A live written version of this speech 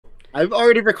I'm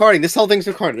already recording. This whole thing's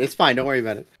recorded. It's fine. Don't worry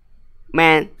about it.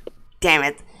 Man, damn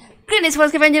it. Greetings,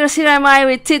 what's going on? Here am I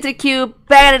with MusT3kube,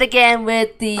 back at it again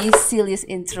with the silliest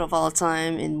intro of all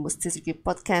time in MusT3kube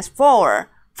podcast for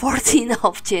 14th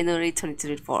of January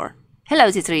 2024. Hello,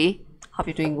 T3. Hope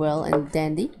you're doing well and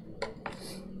dandy.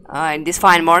 In this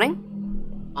fine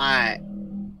morning. Aye,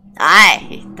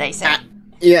 they say.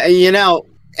 Yeah, you know,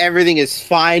 everything is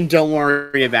fine. Don't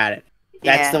worry about it.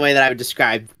 That's the way that I would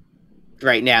describe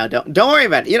right now. Don't worry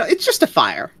about it. You know, it's just a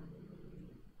fire.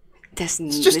 It's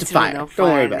just a fire. No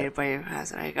Don't worry about it. Your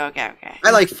house. Okay.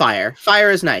 I like fire.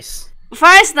 Fire is nice.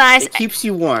 Fire is nice. It keeps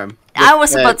you warm. I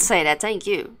was about to say that. Thank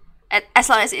you. As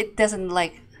long as it doesn't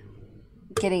like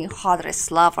getting hotter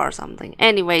as lava or something.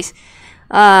 Anyways,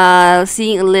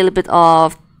 seeing a little bit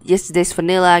of yesterday's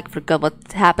vanilla. I forgot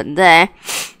what happened there.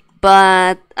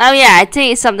 But oh yeah, I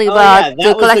think it's something about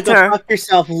the collector. Like a fuck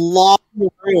yourself long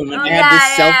room, and they had to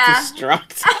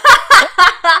self-destruct.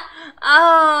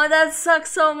 Oh, that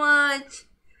sucks so much.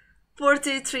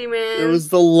 43, man. It was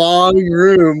the long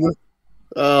room.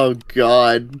 Oh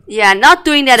god. Yeah, not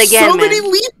doing that again, so man. Many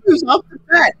leapers off the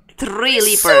bat. 3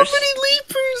 leapers. So many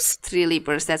leapers. 3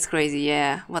 leapers. That's crazy.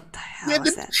 Yeah. What the hell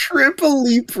was that? Triple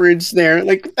leaperage there.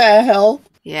 Like what the hell?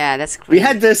 Yeah, that's crazy. We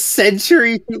had the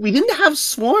century. We didn't have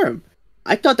swarm.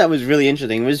 I thought that was really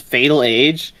interesting. It was fatal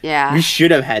age. Yeah. We should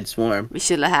have had swarm. We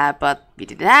should have, but we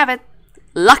didn't have it.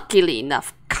 Luckily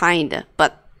enough, kinda.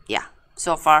 But yeah,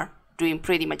 so far doing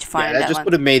pretty much fine. Yeah, that just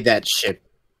would have made that ship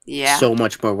so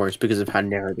much more worse because of how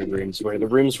narrow the rooms were. The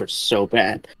rooms were so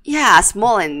bad. Yeah,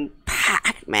 small and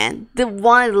packed, man. The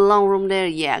one in the long room there,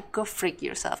 yeah, go freak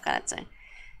yourself, kind of thing.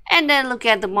 And then look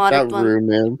at the modded one. Room,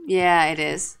 man. Yeah, it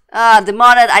is. The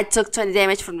modded, I took 20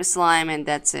 damage from the slime, and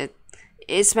that's it.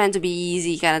 It's meant to be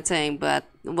easy, kind of thing, but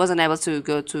wasn't able to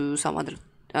go to some other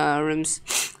rooms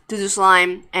to do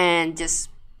slime, and just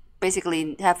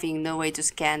basically having no way to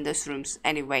scan those rooms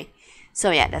anyway.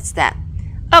 So yeah, that's that.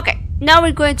 Okay, now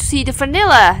we're going to see the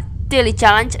vanilla daily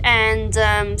challenge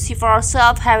and see for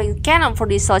ourselves having cannon for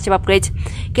this soldier upgrade,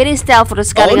 getting stealth for the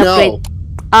scouting upgrade.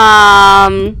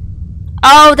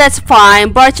 Oh, that's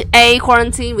fine. Barge A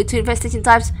quarantine with 2 infestation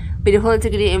types with the whole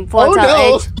integrity and volatile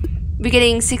age. We're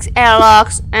getting 6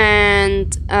 airlocks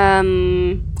and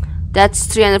that's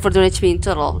 300 for drone HP in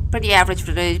total. Pretty average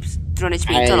for the drone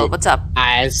HP in total. What's up?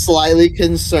 I'm slightly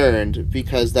concerned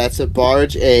because that's a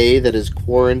barge A that is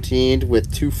quarantined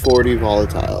with 240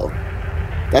 volatile.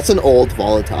 That's an old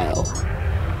volatile.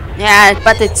 Yeah,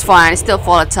 but it's fine. It's still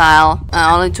volatile.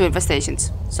 Only 2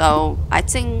 infestations. So I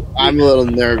think I'm a little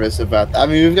nervous about that. I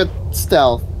mean, we've got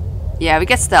stealth. Yeah, we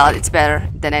get stealth. It's better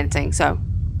than anything. So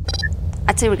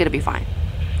I think we're gonna be fine.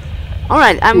 All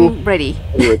right, I'm ready.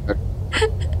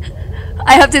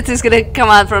 I hope that is gonna come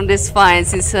out from this fine,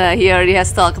 since he already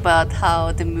has talked about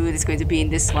how the mood is going to be in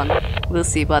this one. We'll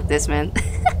see about this, man.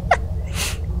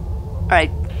 All right,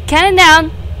 cannon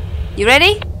down. You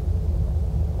ready?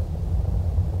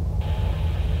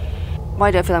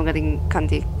 Why do I feel I'm getting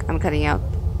cunty? I'm cutting out.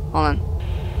 Hold on.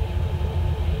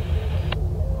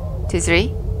 2,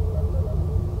 3.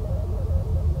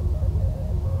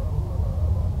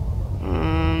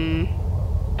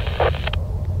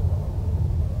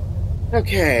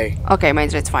 Okay. Okay, my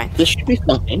internet's fine. This should be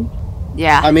fine.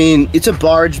 Yeah. I mean, it's a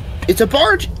barge. It's a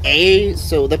barge A,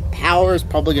 so the power is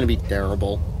probably going to be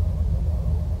terrible.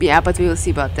 Yeah, but we will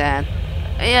see about that.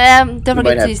 Yeah, don't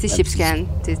forget to use the ship scan.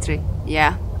 2, 3.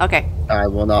 Yeah. Okay. I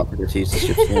will not forget to use the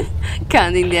ship scan.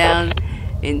 Counting down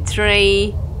in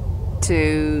 3,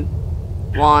 2,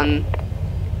 1.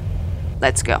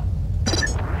 Let's go.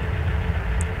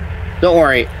 Don't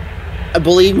worry.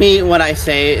 Believe me when I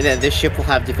say that this ship will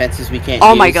have defenses we can't use.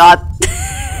 Oh my god.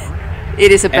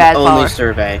 It is a bad power. Only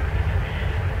survey.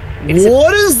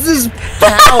 What is this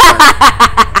power?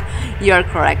 You're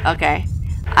correct. Okay.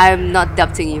 I'm not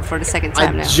doubting you for the second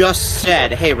time now. I just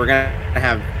said, hey, we're gonna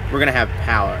have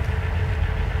power.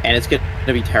 And it's gonna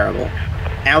be terrible.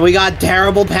 And we got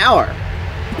terrible power.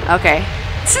 Okay.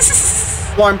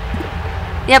 Swarm.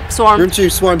 Yep, swarm. Room 2,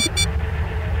 swarm.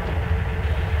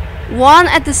 1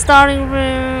 at the starting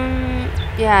room.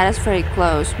 Yeah, that's very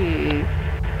close. Okay,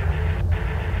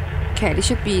 there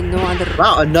should be no other.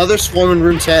 Wow, another swarm in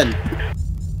room 10.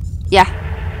 Yeah,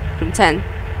 room 10.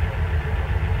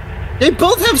 They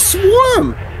both have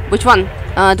swarm. Which one?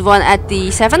 The one at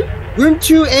the 7? Room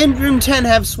 2 and room 10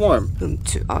 have swarm. Room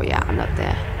 2. Oh yeah, I'm not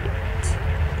there.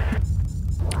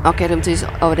 Okay, room 2 is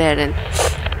over there then.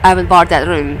 I haven't barred that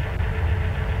room.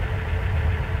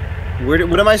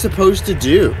 What am I supposed to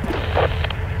do?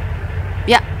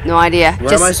 Yeah, no idea.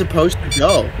 Where am I supposed to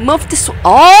go? Move this.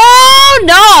 Oh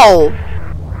no!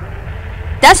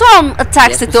 That swarm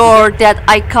attacks Yes, the door that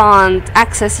I can't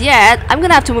access yet. I'm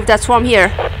gonna have to move that swarm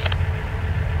here.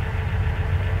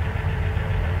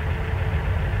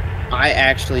 I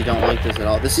actually don't like this at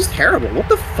all. This is terrible. What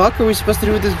the fuck are we supposed to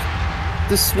do with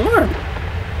this swarm?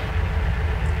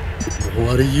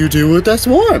 What do you do with that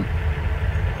swarm?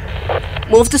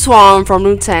 Move the swarm from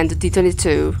room 10 to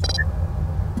D22.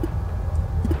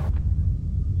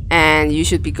 And you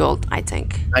should be gold, I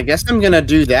think. I guess I'm gonna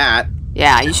do that.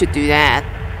 Yeah, you should do that.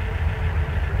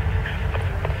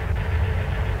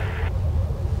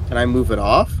 Can I move it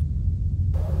off?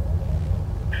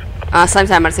 Slime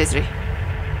timer says 3.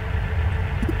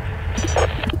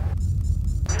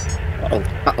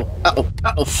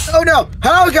 Oh no!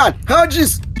 Oh god! Oh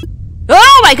jeez!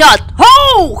 Oh my god!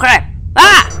 Oh crap!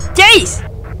 Ah! Jeez!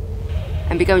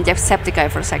 I'm becoming Jacksepticeye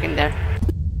for a second there.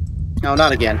 No,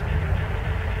 not again.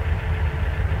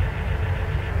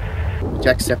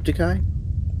 Jacksepticeye?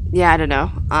 Yeah, I don't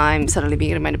know. I'm suddenly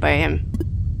being reminded by him.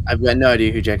 I've got no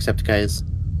idea who Jacksepticeye is.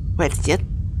 Wait, legit?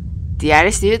 The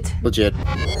Irish dude? Legit.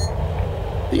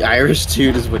 The Irish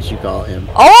dude is what you call him.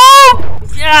 Oh!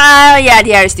 Yeah,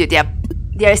 the Irish dude, yep.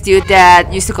 The Irish dude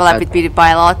that used to collab with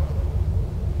PewDiePie a lot.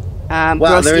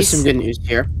 Well, there is some good news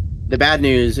here. The bad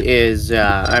news is,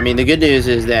 I mean, the good news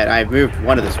is that I've moved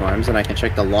one of the swarms and I can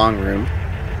check the long room.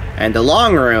 And the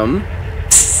long room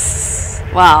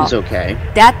wow. is okay.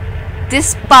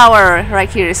 This power right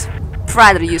here is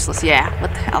rather useless, yeah.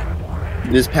 What the hell?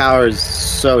 This power is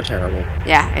so terrible.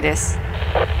 Yeah, it is.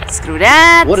 Screw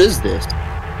that. What is this?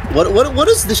 What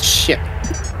is this ship?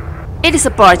 It is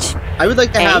a barge. I would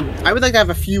like to have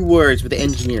a few words with the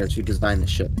engineers who designed the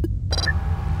ship.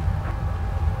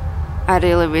 I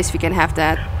really wish we can have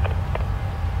that.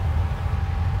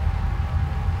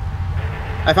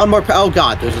 I found more. Oh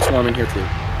god, there's a swarm in here too.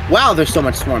 Wow, there's so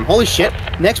much swarm. Holy shit!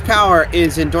 Next power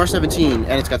is in door 17,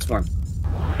 and it's got swarm.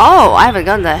 Oh, I haven't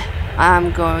gone there.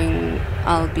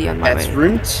 I'll be on my way. That's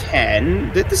room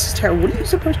 10. This is terrible. What are you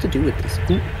supposed to do with this?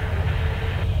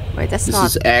 Wait, that's This not.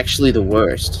 is actually the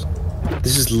worst.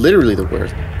 This is literally the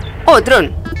worst. Oh,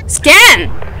 drone. Scan!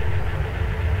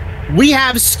 We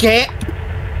have scan.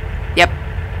 Yep.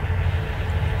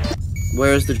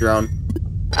 Where is the drone?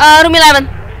 Room 11.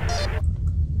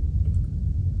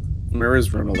 Where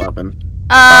is room 11? Below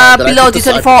I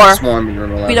D34. Swarm in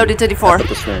room 11. Below I put D34.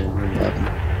 the swarm in room 11.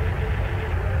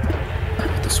 I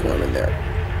put the swarm in there.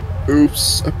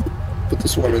 Oops. I put the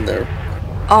swarm in there.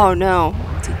 Oh no.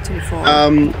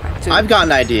 D24. I've got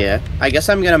an idea. I guess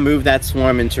I'm gonna move that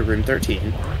swarm into room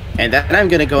 13, and then I'm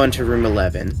gonna go into room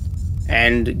 11,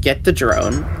 and get the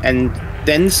drone, and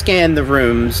then scan the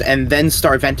rooms, and then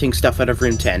start venting stuff out of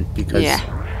room 10, because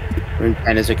room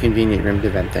 10 is a convenient room to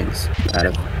vent things out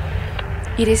of.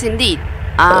 It is indeed.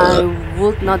 I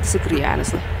would not disagree,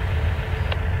 honestly.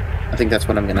 I think that's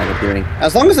what I'm gonna end up doing.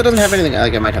 As long as it doesn't have anything,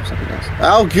 like, it might have something else.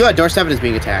 Oh good, door 7 is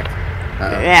being attacked.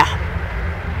 Yeah.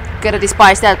 Gotta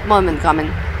despise that moment coming.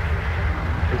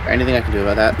 Is there anything I can do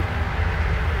about that?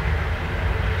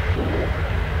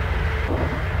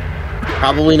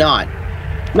 Probably not.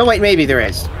 No, wait, maybe there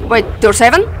is. Wait, door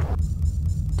 7?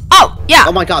 Oh, yeah!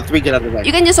 Oh my god, 3, get out of the way.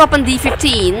 You can just open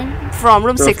D15 from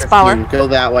room Door 6 15, power. Go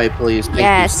that way, please.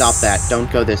 Thank you. Stop that.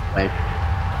 Don't go this way.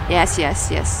 Yes, yes,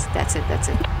 yes. That's it, that's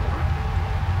it.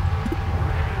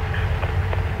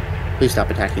 Please stop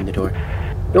attacking the door.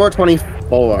 Door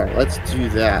 24. Let's do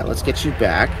that. Let's get you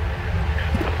back.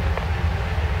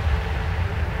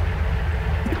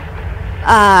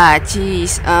 Ah,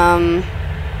 jeez.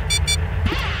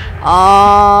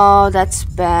 Oh, that's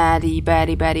baddie.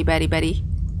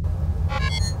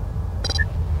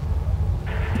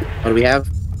 What do we have?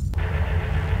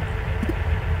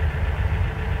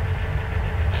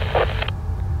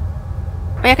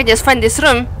 I can just find this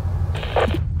room.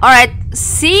 Alright,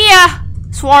 see ya,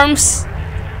 swarms.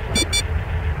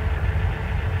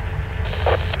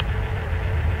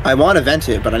 I want to vent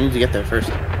it, but I need to get there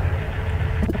first.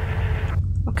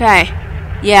 Okay,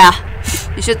 yeah,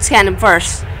 you should scan them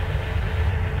first.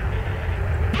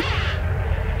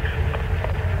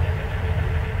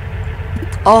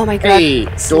 Oh my god. Hey,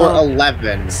 door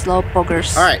 11. Slow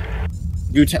pokers. Alright.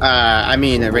 I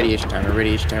mean, a radiation timer,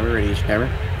 radiation timer.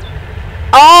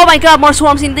 Oh my god, more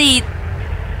swarms indeed.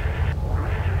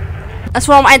 A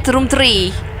swarm at room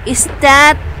 3. Is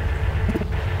that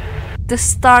the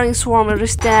starring swarm, or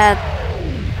is that...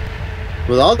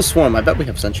 With all the swarm, I bet we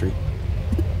have sentry.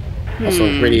 Also,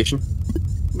 radiation.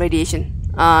 Radiation.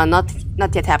 Not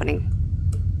yet happening.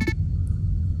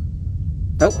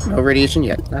 Nope, no radiation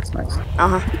yet. That's nice.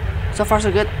 Uh-huh. So far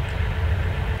so good.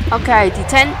 Okay,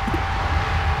 D10.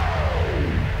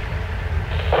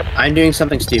 I'm doing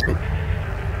something stupid.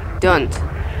 Don't.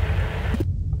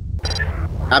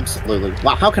 Absolutely.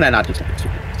 Wow, how can I not do something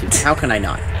stupid? How can I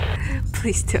not?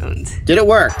 Please don't. Did it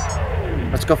work?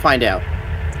 Let's go find out.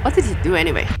 What did he do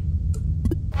anyway?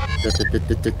 Did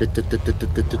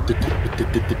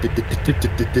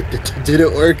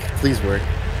it work? Please work.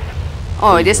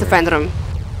 Oh, it is the vent room.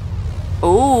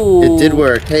 Oh. It did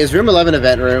work. Hey, is room 11 a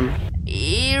vent room?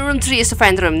 Room 3 is the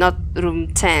vent room, not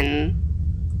room 10.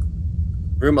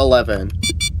 Room 11.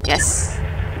 Yes.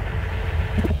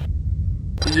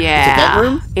 It's a Yeah. vent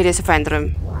room? It is a vent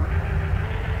room.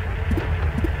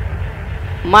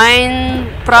 Mine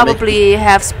probably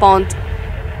have spawned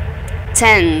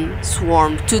 10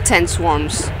 swarms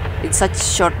in such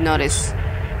short notice.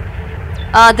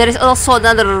 There is also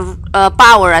another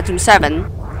power at room 7,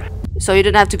 so you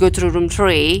don't have to go through room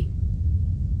 3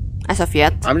 as of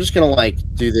yet. I'm just gonna like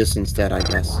do this instead, I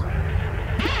guess.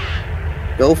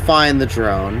 Go find the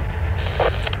drone.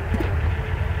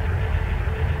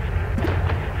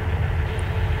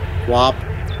 Swap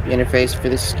interface for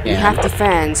the scan. You have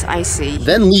defense, I see.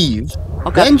 Then leave.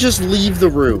 Okay. Then just leave the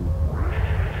room.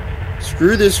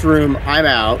 Screw this room. I'm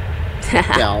out.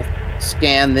 Stealth.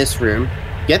 Scan this room.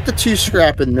 Get the 2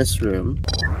 scrap in this room.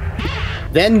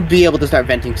 Then be able to start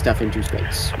venting stuff into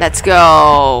space. Let's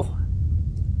go.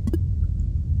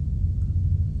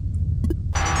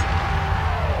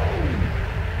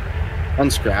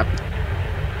 Unscrap.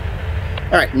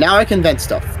 Alright, now I can vent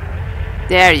stuff.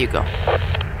 There you go.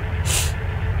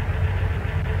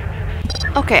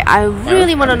 Okay, I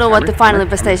really want to know what the final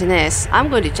infestation is. I'm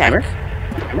going to check.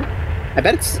 I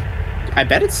bet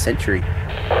it's Sentry.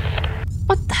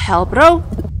 What the hell, bro?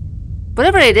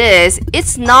 Whatever it is,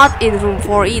 it's not in room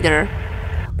 4 either.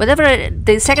 Whatever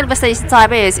the second infestation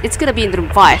type is, it's gonna be in room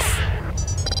 5.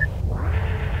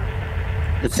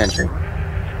 It's Sentry.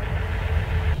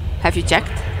 Have you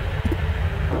checked?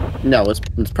 No, it's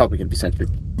probably gonna be Sentry.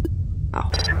 Oh,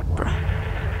 bro.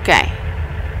 Okay.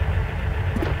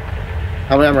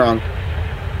 How am I wrong?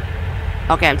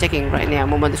 Okay, I'm checking right now.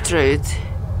 Moment of truth.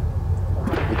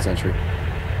 It's Sentry.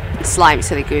 Slime,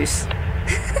 silly goose.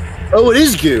 Oh, it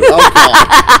is goo! Oh, God.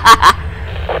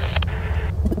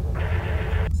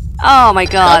 Oh my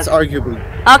god. That's arguably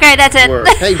Okay, that's it. worse.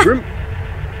 Hey, room...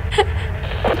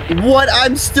 What?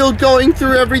 I'm still going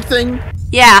through everything?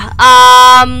 Yeah,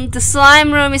 the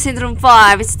slime room is in room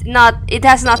 5. It's not, it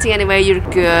has nothing anywhere, you're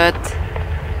good.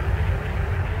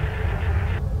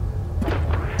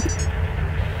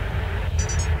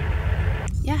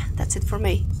 Yeah, that's it for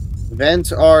me. Vent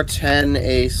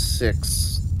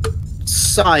R10A6.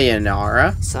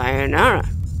 Sayonara. Sayonara.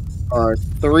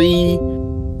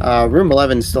 R3. Room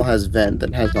 11 still has vent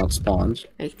that has not spawned.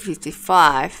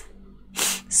 855.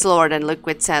 Slower than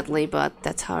liquid, sadly, but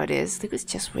that's how it is. Liquid's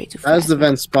just way too fast. Has the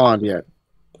vent spawned yet?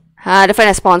 The vent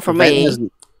has spawned for me.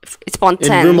 It spawned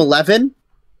 10. In room 11?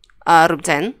 Room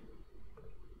 10.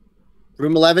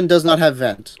 Room 11 does not have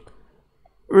vent.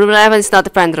 Room 11 is not the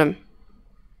vent room.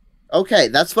 Okay,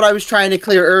 that's what I was trying to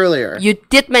clear earlier. You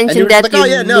did mention and you were that like, you oh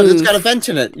yeah, no, it's moved. got a vent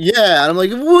in it. Yeah, and I'm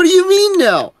like, what do you mean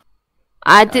no?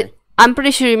 I did. I'm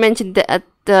pretty sure you mentioned that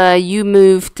you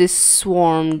moved the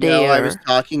swarm there. No, I was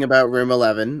talking about room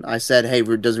 11. I said, hey,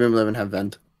 does room 11 have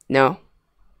vent? No.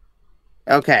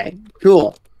 Okay,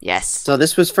 cool. Yes. So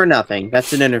this was for nothing.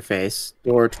 That's an interface.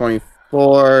 Door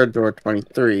 24, door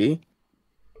 23.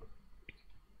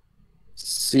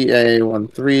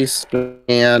 CA13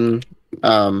 scan.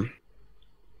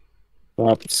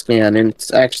 Swap scan. And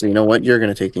it's actually, you know what? You're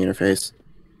going to take the interface.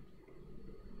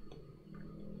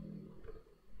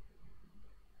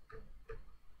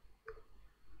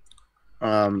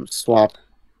 Swap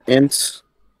int.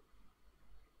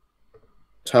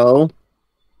 Toe.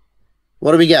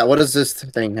 What do we get? What does this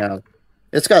thing have?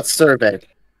 It's got survey.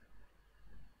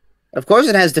 Of course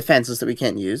it has defenses that we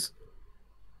can't use.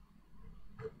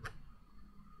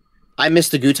 I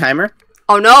missed the goo timer.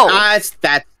 Oh no! It's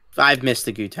that. I've missed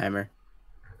the goo timer.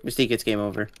 MusT3kube, it's game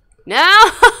over. No!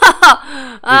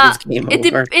 It's game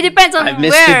over. It depends on I've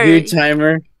missed where. the goo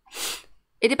timer.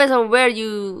 It depends on where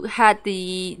you had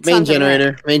the Main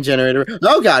generator. Main generator.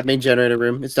 Oh god, main generator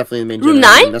room. It's definitely the main room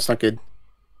generator 9? room. That's not good.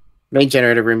 Main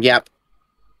generator room, yep.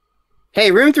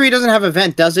 Hey, room 3 doesn't have a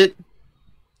vent, does it?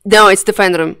 No, it's the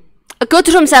vent room. Go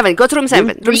to room 7. Go to room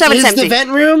 7. Room 7 is is empty. the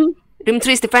vent room? Room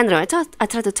 3 is the vent room. I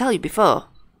tried to tell you before.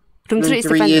 Room 3 is the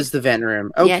vent room. is the vent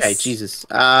room. Okay, Yes. Jesus.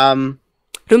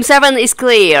 Room 7 is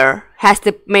clear. Has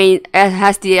the main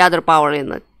has the other power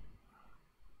inlet.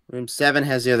 Room 7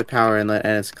 has the other power inlet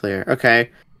and it's clear. Okay.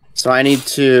 So I need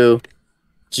to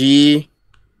G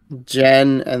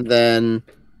gen and then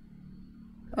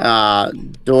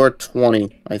door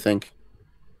 20, I think.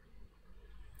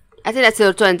 I think that's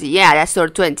door 20. Yeah, that's door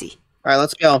 20. Alright,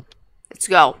 let's go. Let's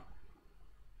go.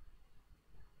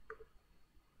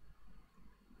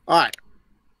 Alright.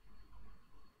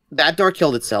 That door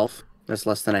killed itself. That's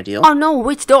less than ideal. Oh no,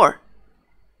 which door?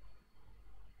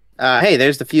 Hey,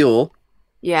 there's the fuel.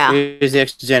 Yeah. Here's the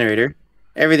extra generator.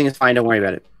 Everything is fine, don't worry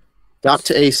about it. Dock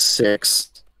to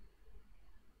A6.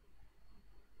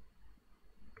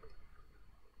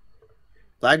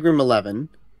 Flag room 11.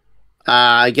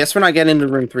 I guess we're not getting into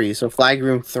room 3, so flag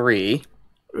room 3.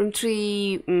 Room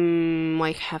 3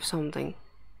 might have something.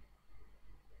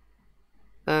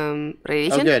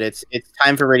 Radiation? Oh good, it's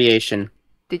time for radiation.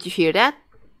 Did you hear that?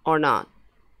 Or not?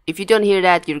 If you don't hear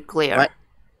that, you're clear. What?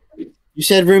 You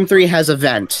said room 3 has a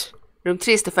vent. Room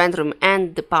 3 is the vent room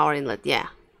and the power inlet, yeah.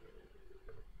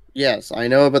 Yes, I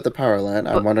know about the power line.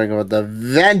 I'm wondering about the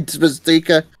vent,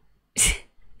 MusT3kube.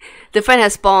 The vent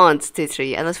has bonds,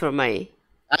 T3, and that's for me.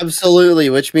 Absolutely,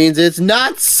 which means it's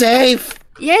not safe!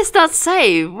 Yeah, it's not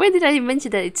safe. When did I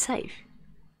mention that it's safe?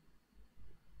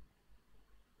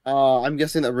 I'm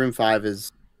guessing that room 5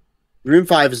 is... Room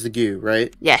 5 is the goo,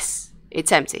 right? Yes,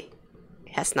 it's empty.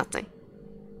 It has nothing.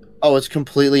 Oh, it's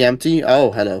completely empty?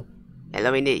 Oh, hello.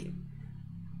 Hello indeed.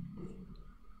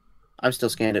 I've still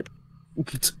scanned it.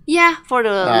 Yeah, for the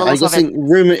I'm levels of it. guessing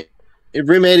room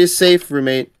 8 is safe. Room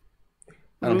 8,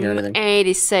 I don't hear anything. Room 8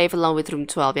 is safe along with room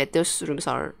 12. Yeah, those rooms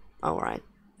are alright.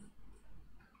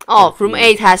 Oh, room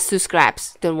 8 has 2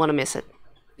 scraps. Don't want to miss it.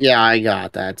 Yeah, I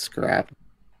got that scrap.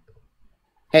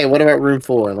 Hey, what about room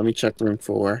 4? Let me check room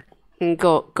 4.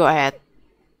 Go ahead.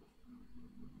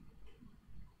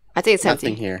 I think it's empty.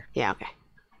 Nothing here. Yeah, okay.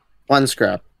 1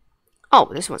 scrap. Oh,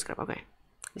 there's 1 scrap. Okay.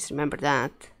 Just remember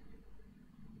that.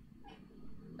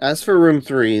 As for room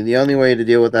 3, the only way to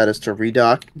deal with that is to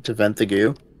redock to vent the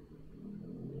goo.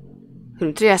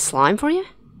 Room 3 has slime for you?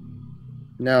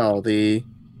 No, the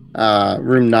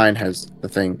room 9 has the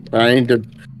thing. But I need to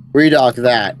redock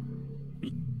that.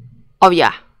 Oh,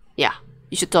 yeah. Yeah.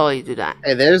 You should totally do that.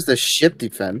 Hey, there's the ship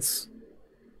defense.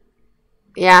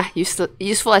 Yeah,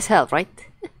 useful as hell, right?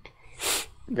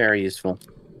 Very useful.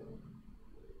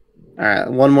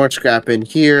 Alright, 1 more scrap in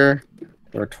here.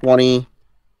 Or 20.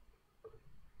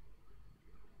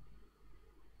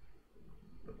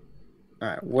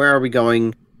 Alright, where are we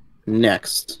going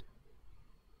next?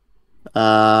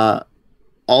 All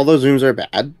those rooms are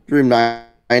bad. Room 9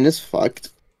 is fucked.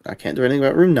 I can't do anything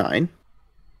about room 9.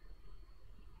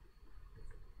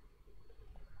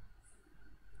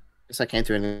 Guess I can't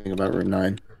do anything about room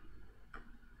 9.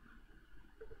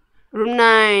 Room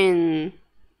 9.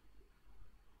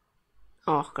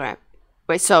 Oh, crap.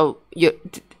 Wait, so,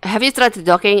 have you tried the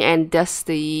docking and does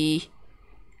the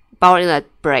power inlet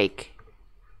break?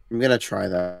 I'm gonna try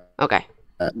that. Okay.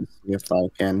 And see if I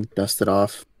can dust it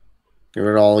off. Get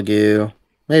rid of all the goo.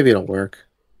 Maybe it'll work.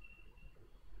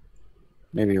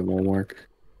 Maybe it won't work.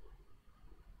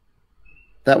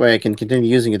 That way I can continue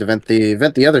using it to vent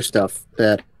the other stuff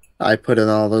that I put in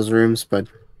all those rooms, but...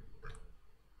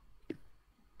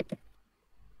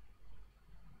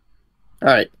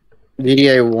 Alright.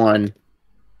 DDA 1.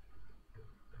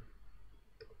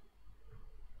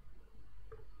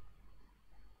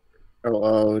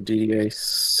 Oh, DDA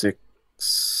 6.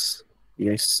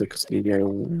 DDA 6, DDA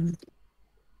 1.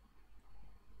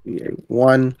 DDA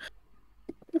 1.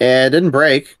 It didn't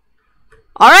break.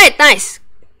 Alright, nice.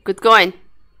 Good going.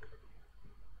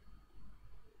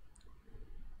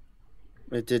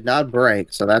 It did not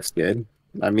break, so that's good.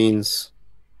 That means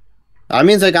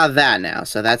I got that now,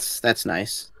 so that's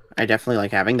nice. I definitely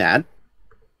like having that.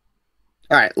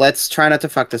 Alright, let's try not to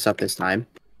fuck this up this time.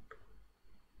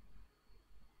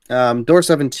 Door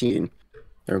 17.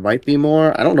 There might be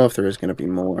more. I don't know if there is going to be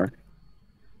more.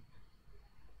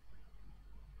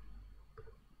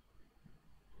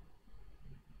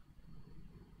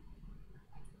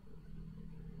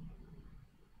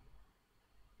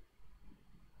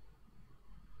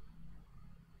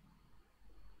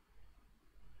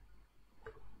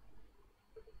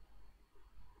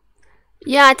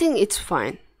 Yeah, I think it's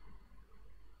fine.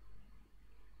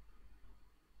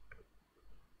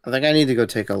 I think I need to go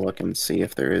take a look and see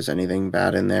if there is anything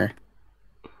bad in there.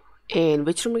 In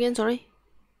which room again, sorry?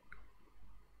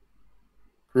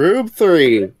 Room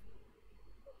 3.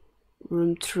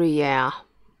 Room 3, yeah.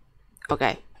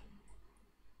 Okay.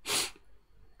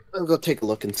 I'll go take a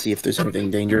look and see if there's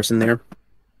anything dangerous in there.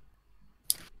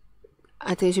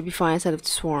 I think it should be fine instead of the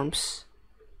swarms.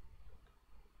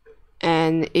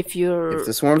 And if If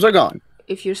the swarms are gone.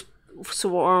 if your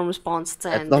swarm responds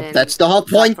 10, then That's the whole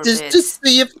point, God just to forbid.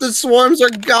 see if the swarms are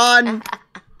gone.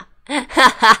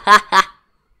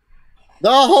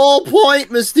 The whole point,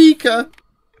 MusT3kube.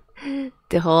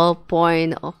 The whole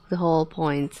point of the whole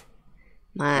point.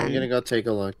 Man. I'm gonna go take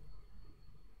a look.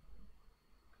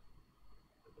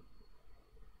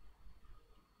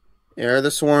 Are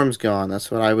the swarms gone? That's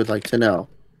what I would like to know.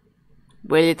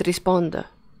 Will it respond?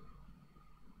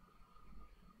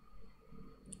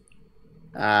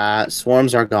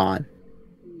 Swarms are gone.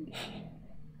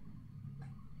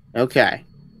 Okay.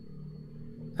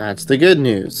 That's the good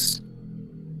news.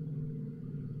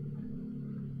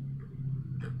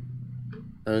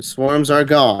 Those swarms are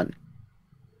gone.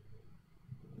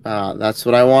 That's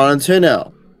what I wanted to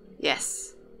know.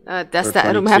 Yes. Does For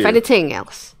that room have 22. anything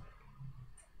else?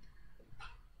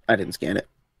 I didn't scan it.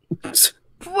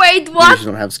 Wait, You what?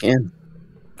 usually don't have scan.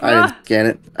 I didn't scan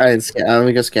it. I didn't scan. Let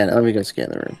me go scan it. Let me go scan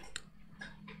the room.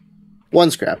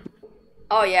 1 scrap.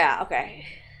 Oh yeah, okay.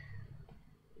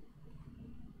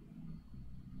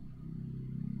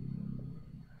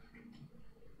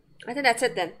 I think that's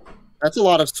it then. That's a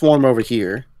lot of swarm over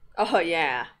here. Oh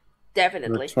yeah,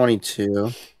 definitely.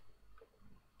 22.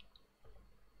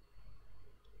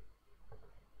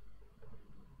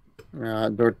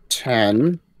 Door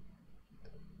 10.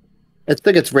 I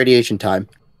think it's radiation time.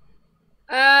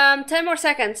 10 more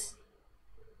seconds.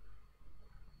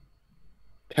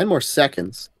 10 more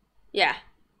seconds. Yeah.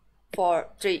 4,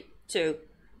 3, 2,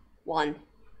 1.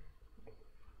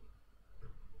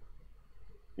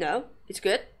 No, it's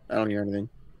good. I don't hear anything.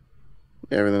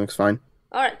 Everything looks fine.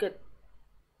 Alright, good.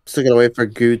 Still gotta wait for a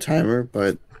goo timer,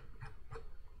 but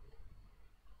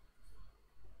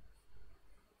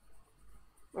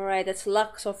Alright, that's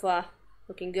luck so far.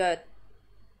 Looking good.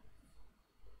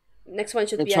 Next one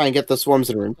should I'm be gonna try and get the swarms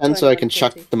in room 10 so I can 21:20.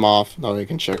 check them off. Now I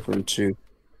can check room 2. You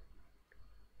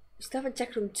still haven't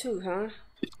checked room 2, huh?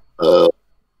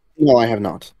 No, I have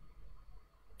not.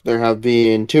 There have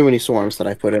been too many swarms that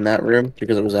I put in that room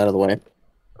because it was out of the way.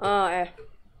 Oh, yeah.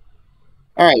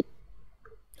 Alright.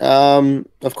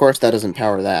 Of course that doesn't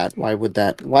power that. Why would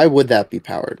that be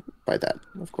powered by that?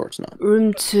 Of course not.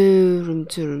 Room 2, room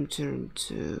 2, room 2, room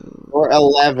 2. Or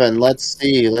 11. Let's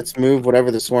see. Let's move whatever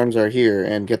the swarms are here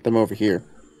and get them over here.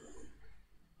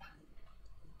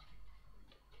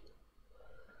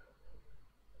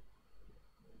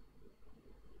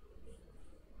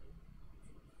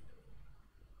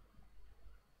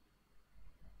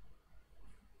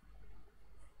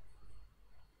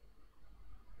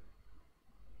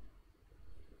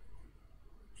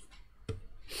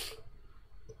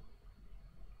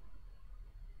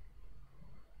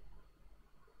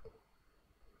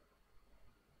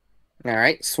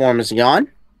 Alright, swarm is gone.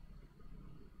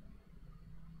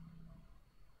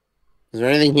 Is there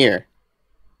anything here?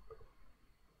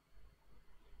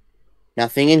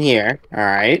 Nothing in here.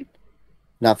 Alright.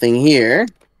 Nothing here.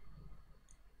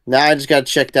 Now I just gotta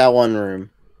check that one room.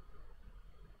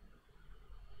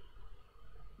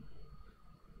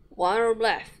 One room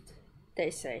left, they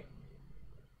say.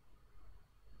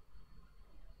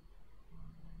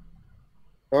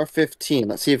 Door 15.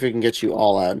 Let's see if we can get you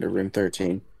all out into room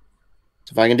 13.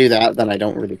 So if I can do that, then I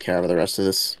don't really care about the rest of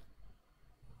this.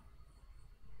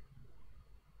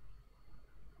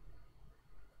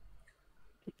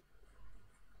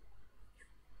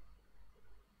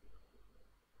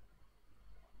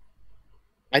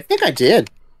 I think I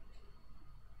did.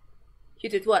 You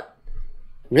did what?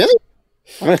 Really?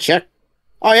 I'm gonna check.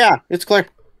 Oh yeah, it's clear.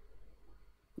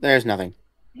 There's nothing.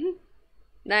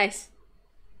 Nice.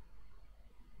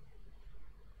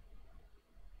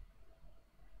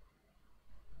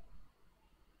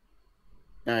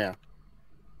 Oh yeah.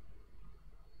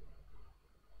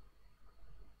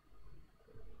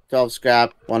 12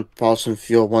 scrap, 1 propulsion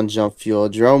fuel, 1 jump fuel,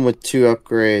 drone with 2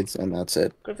 upgrades, and that's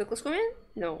it. Corrupted close command?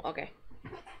 No, okay.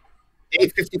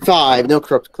 855, no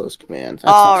corrupt close command.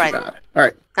 That's All not right. too bad.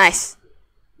 Alright, Nice.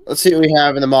 let's see what we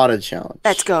have in the modded challenge.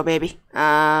 Let's go, baby.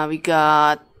 We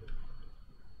got...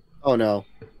 Oh no.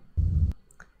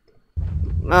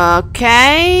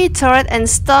 Okay, turret and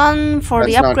stun for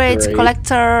That's the not upgrades, great.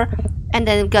 collector, and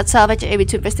then we've got salvage,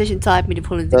 AB2 infestation type, medium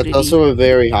and That's degree. also a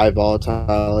very high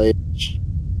volatile age.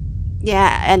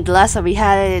 Yeah, and the last time we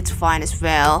had it, it's fine as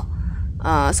well.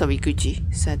 So we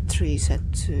Gucci. Set 3, set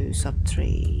 2, sub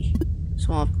 3.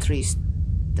 Swap 3.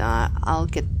 I'll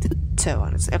get the 2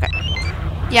 honestly. Okay.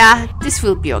 Yeah, this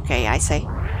will be okay, I say. 2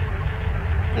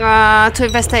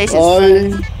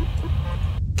 infestations.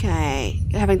 Okay,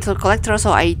 having to collector, so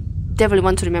I definitely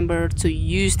want to remember to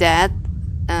use that.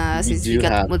 Since we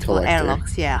got multiple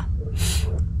airlocks, yeah.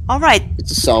 Alright.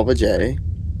 It's a salvage A.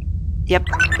 Yep,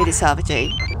 it is salvage A.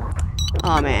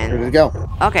 Oh man. Here we go.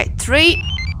 Okay, 3,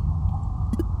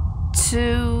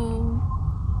 2,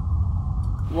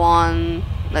 1,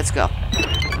 let's go.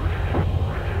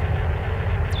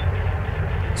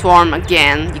 Swarm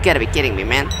again. You gotta be kidding me,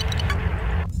 man.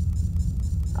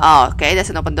 Oh, okay, that's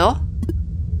an open door.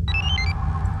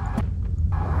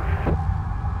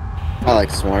 I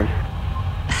like Swarm.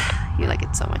 You like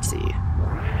it so much, do you?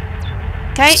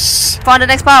 Okay, found the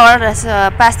next power. That's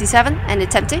past D7 and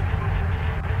it's empty.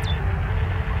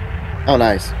 Oh,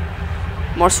 nice.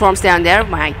 More swarms down there.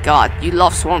 My god, you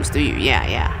love swarms, do you? Yeah,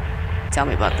 yeah. Tell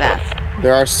me about that.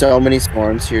 There are so many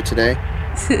swarms here today.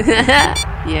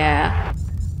 Yeah.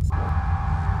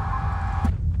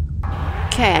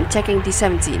 Okay, I'm checking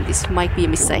D17. This might be a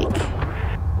mistake.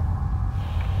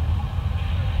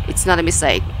 It's not a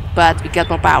mistake, but we got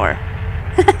more power.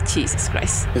 Jesus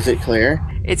Christ. Is it clear?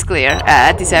 It's clear.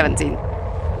 At D17.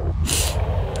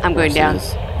 I'm going down.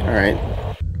 Alright.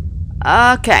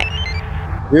 Okay.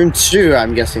 Room 2,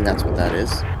 I'm guessing that's what that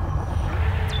is.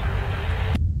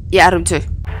 Yeah, room 2.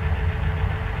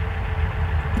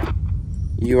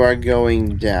 You are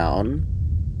going down.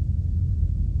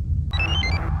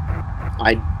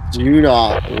 I do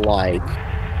not like...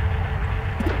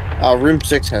 room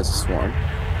 6 has a swarm.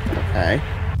 Okay.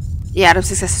 Yeah, room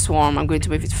 6 has a swarm. I'm going to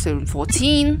move it to room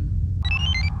 14.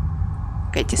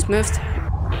 Okay, just moved.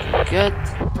 Good.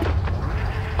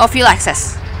 Oh, field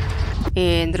access.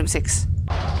 In room 6.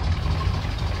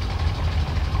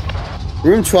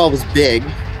 Room 12 is big.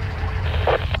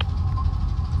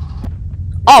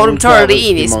 Oh, room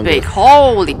 13 is big.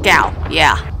 Holy cow.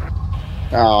 Yeah.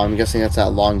 Oh, I'm guessing that's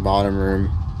that long bottom room.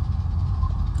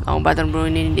 Long bottom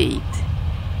room indeed.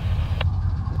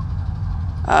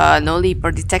 No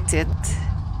leaper detected.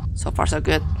 So far so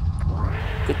good.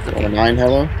 Good looking. 9,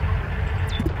 hello?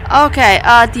 Okay,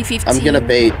 D15. I'm gonna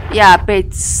bait. Yeah,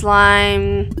 bait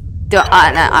slime.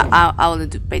 I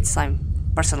wouldn't do bait slime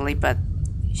personally, but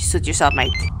you suit yourself,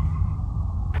 mate.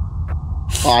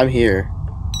 Oh, I'm here.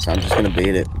 So I'm just gonna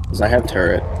bait it. Because I have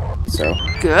turret. So.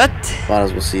 Good. Might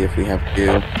as well see if we have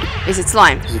goo. Is it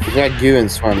slime? Because if we got goo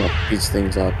and swarm, that speeds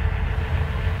things up.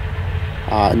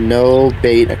 No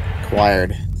bait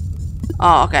acquired.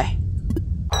 Oh, okay.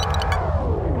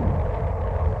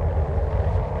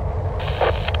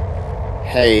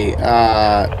 Hey,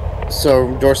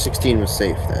 so door 16 was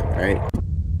safe then, right?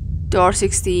 Door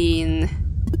 16.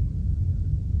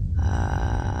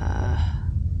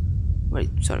 Wait,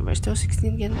 sorry, where's door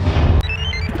 16 again?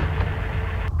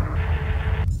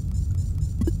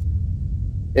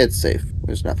 It's safe.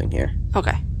 There's nothing here.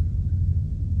 Okay.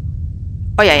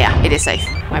 Oh, yeah, it is safe.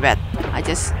 My bad. I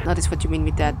just noticed what you mean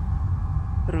with that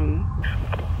room.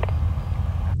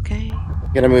 Okay.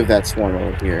 Gonna move that swarm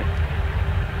over here.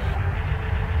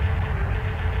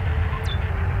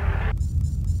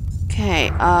 Okay,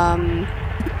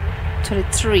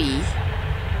 23.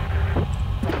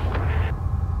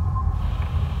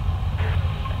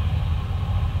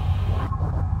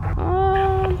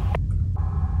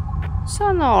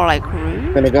 So no, like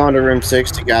room. Gonna go into room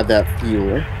 6 to grab that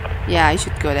fuel. Yeah, I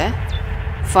should go there.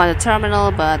 Find the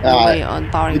terminal, but no way on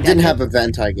powering it that. didn't have a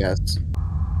vent, I guess.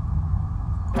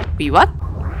 Be what?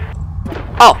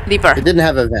 Oh, leaper. It didn't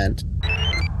have a vent.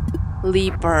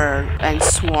 Leaper and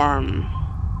swarm.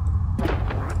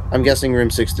 I'm guessing room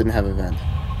 6 didn't have a vent.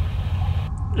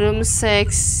 Room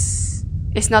 6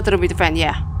 is not the room with the vent,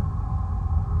 yeah.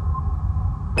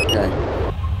 Okay.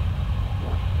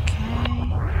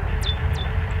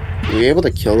 Were you able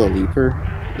to kill the leaper?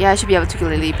 Yeah, I should be able to kill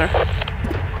the leaper.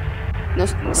 No,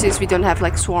 since we don't have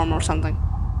like swarm or something.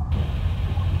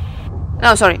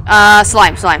 No, sorry.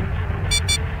 Slime.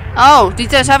 Oh,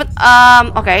 details haven't.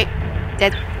 Okay,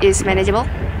 that is manageable.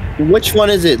 Which one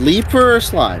is it, leaper or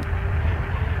slime?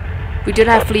 We don't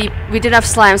have we don't have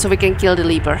slime, so we can kill the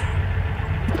leaper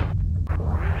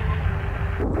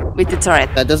with the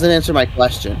turret. That doesn't answer my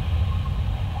question.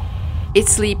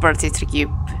 It's leaper,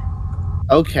 MusT3kube.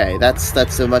 Okay,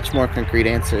 that's a much more concrete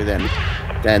answer than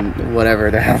whatever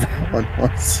the hell that one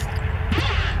was.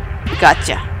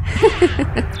 Gotcha.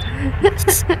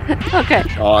 Okay.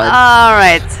 God. All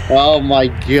right. Oh my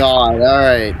god. All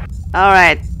right. All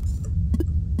right.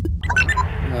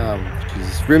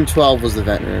 Jesus. Room 12 was the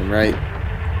vent room, right?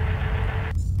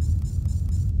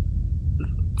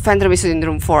 Vent room is in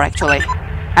room 4 actually.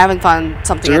 I haven't found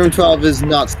something. So room 12 is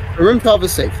not. Room 12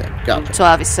 is safe then. Gotcha. Room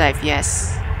 12 is safe.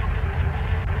 Yes.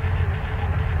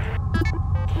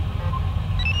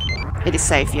 It is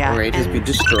safe, yeah. Alright, has been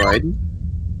destroyed.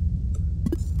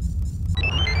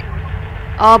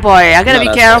 Oh boy, I gotta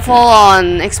be careful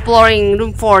on exploring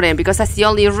room 4 then, because that's the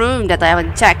only room that I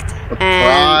haven't checked. A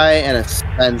pry and a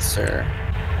sensor.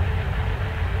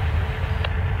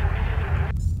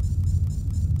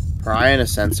 Pry and a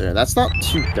sensor. That's not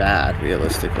too bad,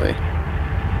 realistically.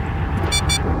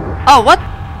 Oh, what?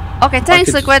 Okay,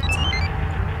 thanks, Liquid.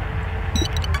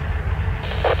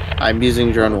 I'm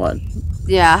using drone 1.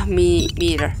 Yeah, me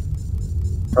either.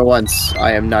 For once,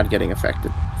 I am not getting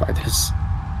affected by this.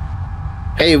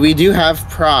 Hey, we do have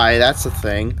pry. That's a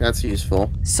thing. That's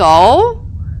useful. So?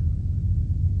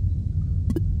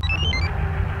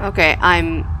 Okay,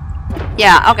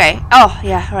 yeah, okay. Oh,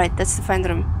 yeah, right, that's the vent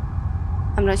room.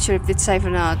 I'm not sure if it's safe or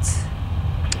not.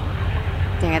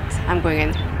 Dang it, I'm going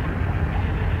in.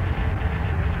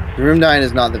 Room 9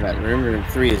 is not the vent room. Room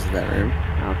 3 is the vent room.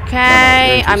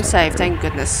 Okay, room 3 I'm is not the safe, vent thank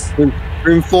goodness.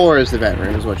 room 4 is the vent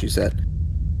room, is what you said.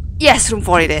 Yes, room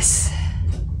 4 it is.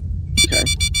 Okay.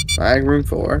 Flag room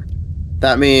 4.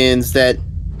 That means that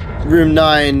room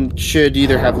 9 should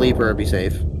either have Leaper or be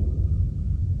safe.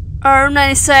 Room 9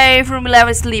 is safe, room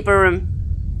 11 is sleeper room.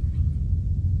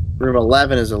 Room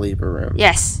 11 is a Leaper room.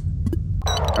 Yes.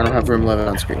 I don't have room 11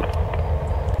 on screen.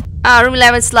 Room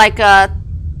 11 is like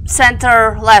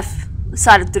center left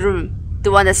side of the room.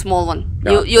 The one, the small one.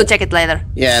 No. You'll check it later.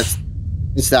 Yeah,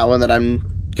 it's that one that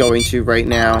I'm going to right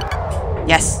now.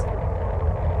 Yes.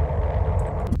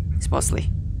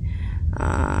 Supposedly.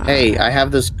 Hey, I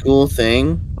have this cool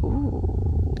thing.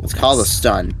 Ooh, It's called a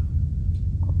stun.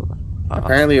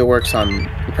 Apparently it works on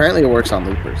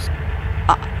loopers.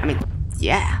 I mean,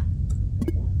 yeah.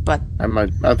 But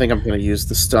I think I'm gonna use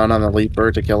the stun on the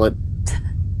leaper to kill it.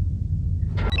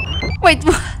 wait,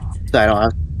 what? So I don't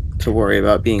have to worry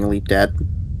about being leaped at.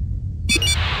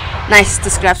 Nice, the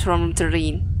scraps from room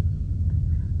 13.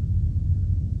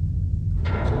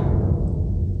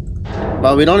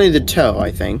 Well, we don't need the toe,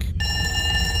 I think.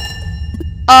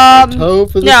 Toe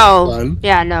for the stun.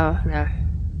 Yeah, no.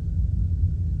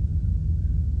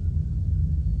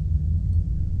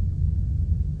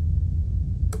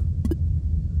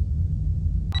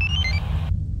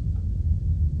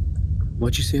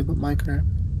 What'd you say about Minecraft?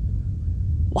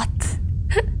 What?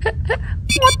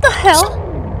 What the hell?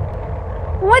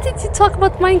 Why did you talk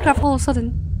about Minecraft all of a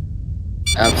sudden?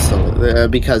 Absolutely,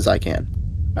 because I can.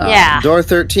 Yeah. Door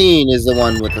 13 is the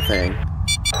one with the thing.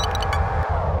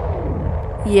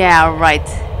 Yeah, right.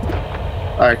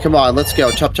 Alright, come on, let's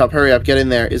go. Chop chop, hurry up, get in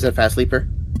there. Is it a fast leaper?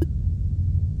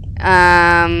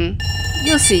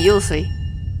 You'll see.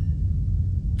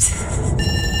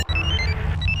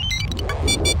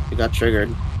 It got triggered.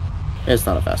 It's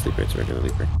not a fast leaper, it's a regular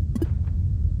leaper.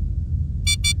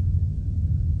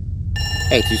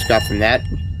 Hey, 2 scrap from that.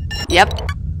 Yep.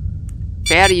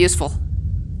 Very useful.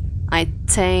 I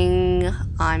think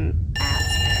I'm out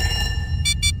here.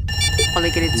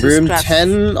 Only getting 2 Room scraps.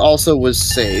 10 also was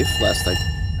safe, last I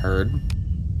heard.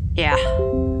 Yeah.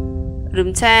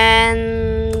 Room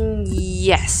 10...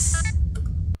 Yes.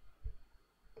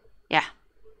 Yeah.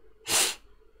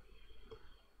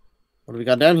 What do we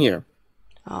got down here?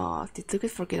 Oh, did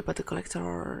Lucas forget about the collector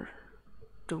or...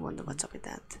 Don't wonder what's up with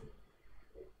that.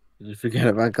 Did you forget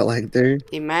about Collector?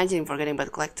 Imagine forgetting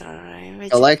about collector.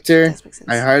 Collector?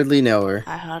 I hardly know her.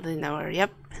 I hardly know her,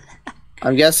 yep.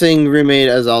 I'm guessing roommate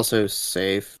is also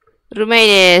safe.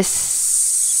 Roommate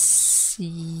is...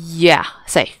 Yeah,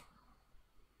 safe.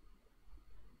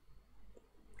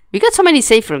 We got so many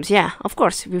safe rooms, yeah, of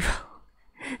course. Thought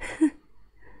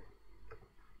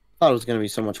it was gonna be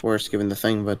so much worse given the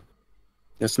thing, but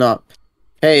it's not.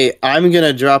 Hey, I'm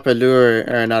gonna drop a lure,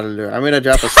 or not a lure. I'm gonna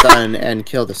drop a stun and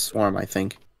kill the swarm, I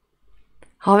think.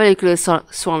 How will you kill a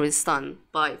swarm with stun?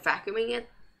 By vacuuming it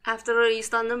after you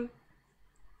stun them?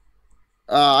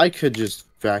 I could just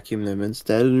vacuum them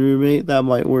instead, roommate. That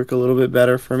might work a little bit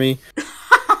better for me.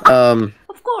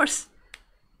 Of course.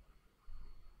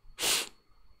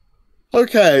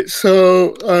 Okay,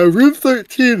 so room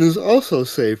 13 is also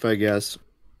safe, I guess.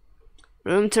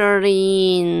 Room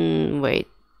 13... Wait.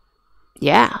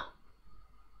 Yeah.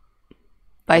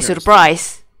 By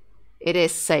surprise, it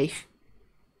is safe.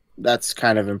 That's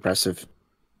kind of impressive.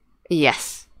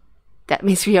 Yes. That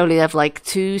means we only have like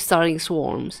 2 starting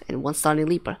swarms and 1 starting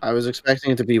leaper. I was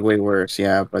expecting it to be way worse,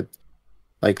 yeah, but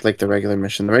like the regular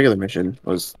mission. The regular mission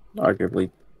was arguably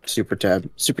super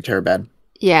terrible bad.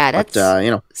 Yeah, that's but,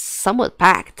 you know, somewhat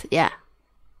packed, yeah.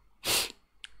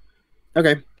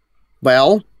 Okay.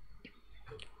 Well,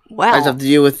 I just have to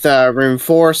deal with room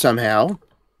 4 somehow.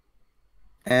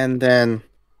 And then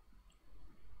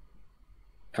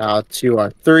 2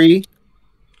 or 3.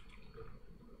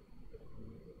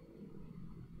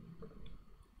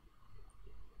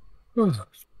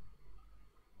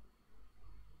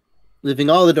 Leaving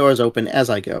all the doors open as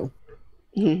I go.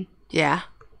 Yeah.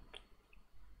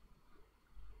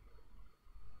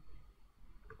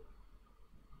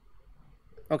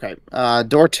 Okay,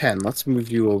 door 10. Let's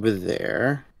move you over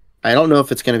there. I don't know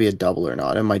if it's going to be a double or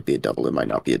not. It might be a double. It might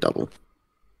not be a double.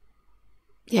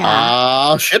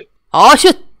 Yeah. Oh, shit. Oh,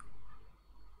 shit.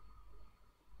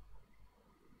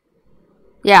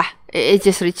 Yeah, it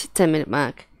just reached 10-minute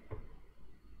mark.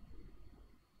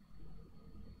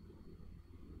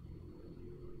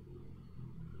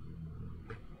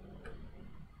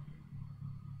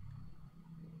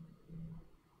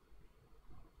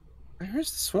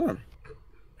 Where's the swarm?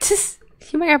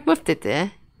 You might have moved it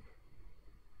there.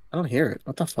 I don't hear it.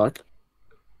 What the fuck?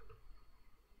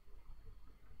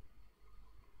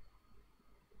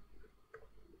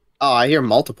 Oh, I hear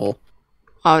multiple.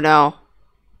 Oh no.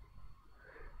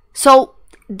 So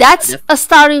that's a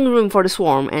starting room for the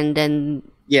swarm, and then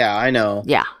Yeah, I know.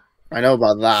 yeah. I know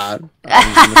about that.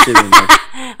 I'm assuming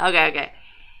that. Okay.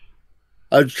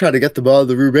 I was trying to get the ball of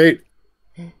the room 8.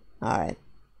 All right.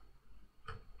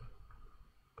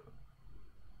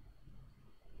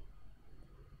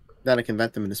 Then I can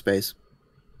vent them into space.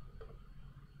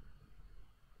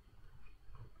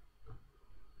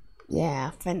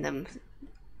 Yeah, Venom.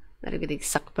 They're getting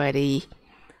sucked by the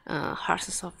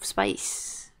horses of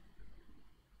space.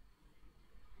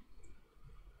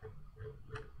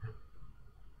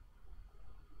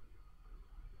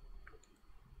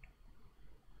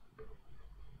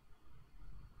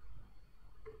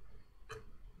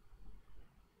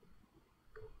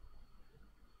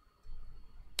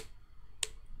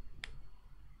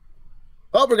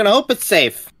 Well, we're gonna hope it's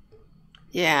safe.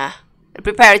 Yeah.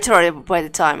 Preparatory by the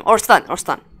time. Or stun.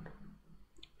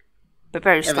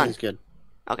 Prepare your stun. Everything's good.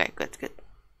 Okay, good.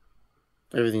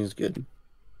 Everything's good.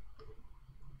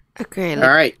 Okay.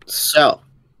 Alright, so.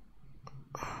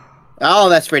 Oh,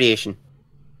 that's radiation.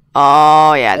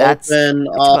 Oh, yeah, that's Open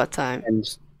it's all about time.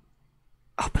 ends.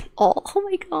 Open all. Oh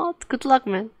my god. Good luck,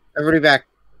 man. Everybody back.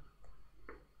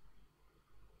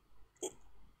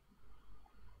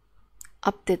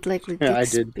 Update likely Yeah, I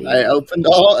takes did. speed. I opened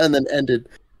all and then ended.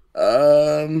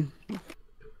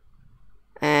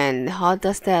 And how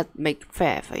does that make it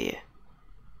fair for you?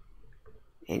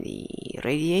 Any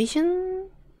radiation?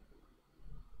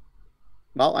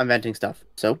 Well, I'm venting stuff.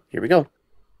 So, here we go.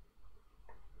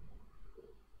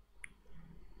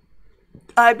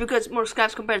 Because more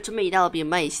scraps compared to me, that'll be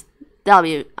amazing. That'll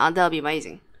be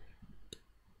amazing.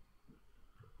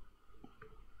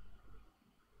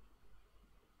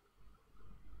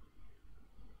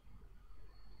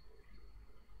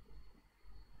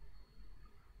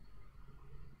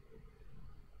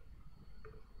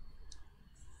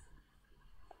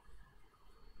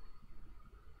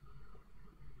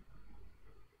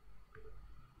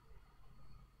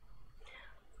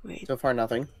 Wait. So far,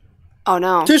 nothing. Oh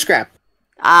no. 2 scrap.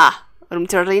 Ah, room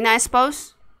 13, I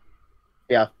suppose.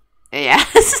 Yeah. Yeah,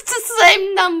 it's the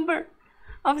same number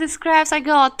of the scraps I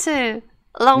got too,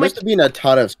 along Must with have been a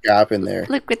ton of scrap in there.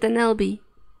 liquid and LB.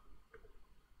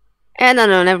 No,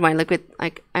 never mind. Liquid.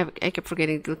 I kept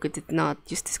forgetting liquid did not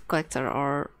use this collector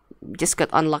or just got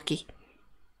unlucky.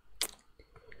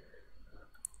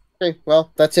 Okay,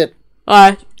 well, that's it.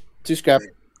 Alright. 2 scrap.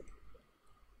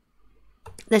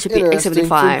 That should be Interesting food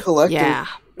A75. collector. Yeah,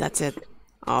 that's it.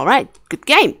 Alright, good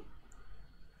game.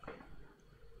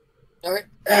 Alright.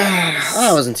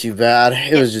 That wasn't too bad.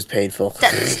 It was just painful.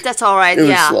 That's alright, It was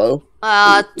yeah. slow.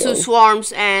 2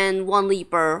 swarms and 1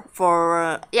 leaper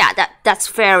for that's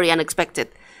very unexpected.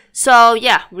 So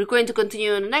yeah, we're going to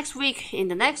continue in the next week.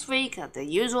 The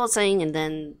usual thing, and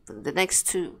then the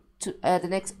next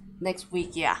next week,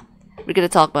 yeah, we're gonna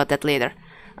talk about that later.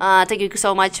 Thank you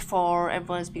so much for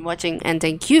everyone who's been watching, and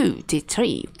thank you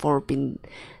T3 for been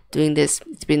doing this.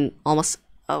 It's been almost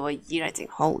a year, I think.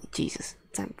 Holy Jesus,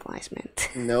 time flies, man.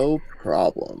 No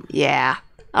problem. Yeah.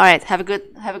 All right. Have a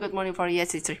good morning for you,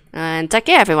 T3, and take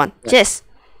care, everyone. Cheers.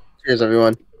 Cheers,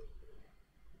 everyone.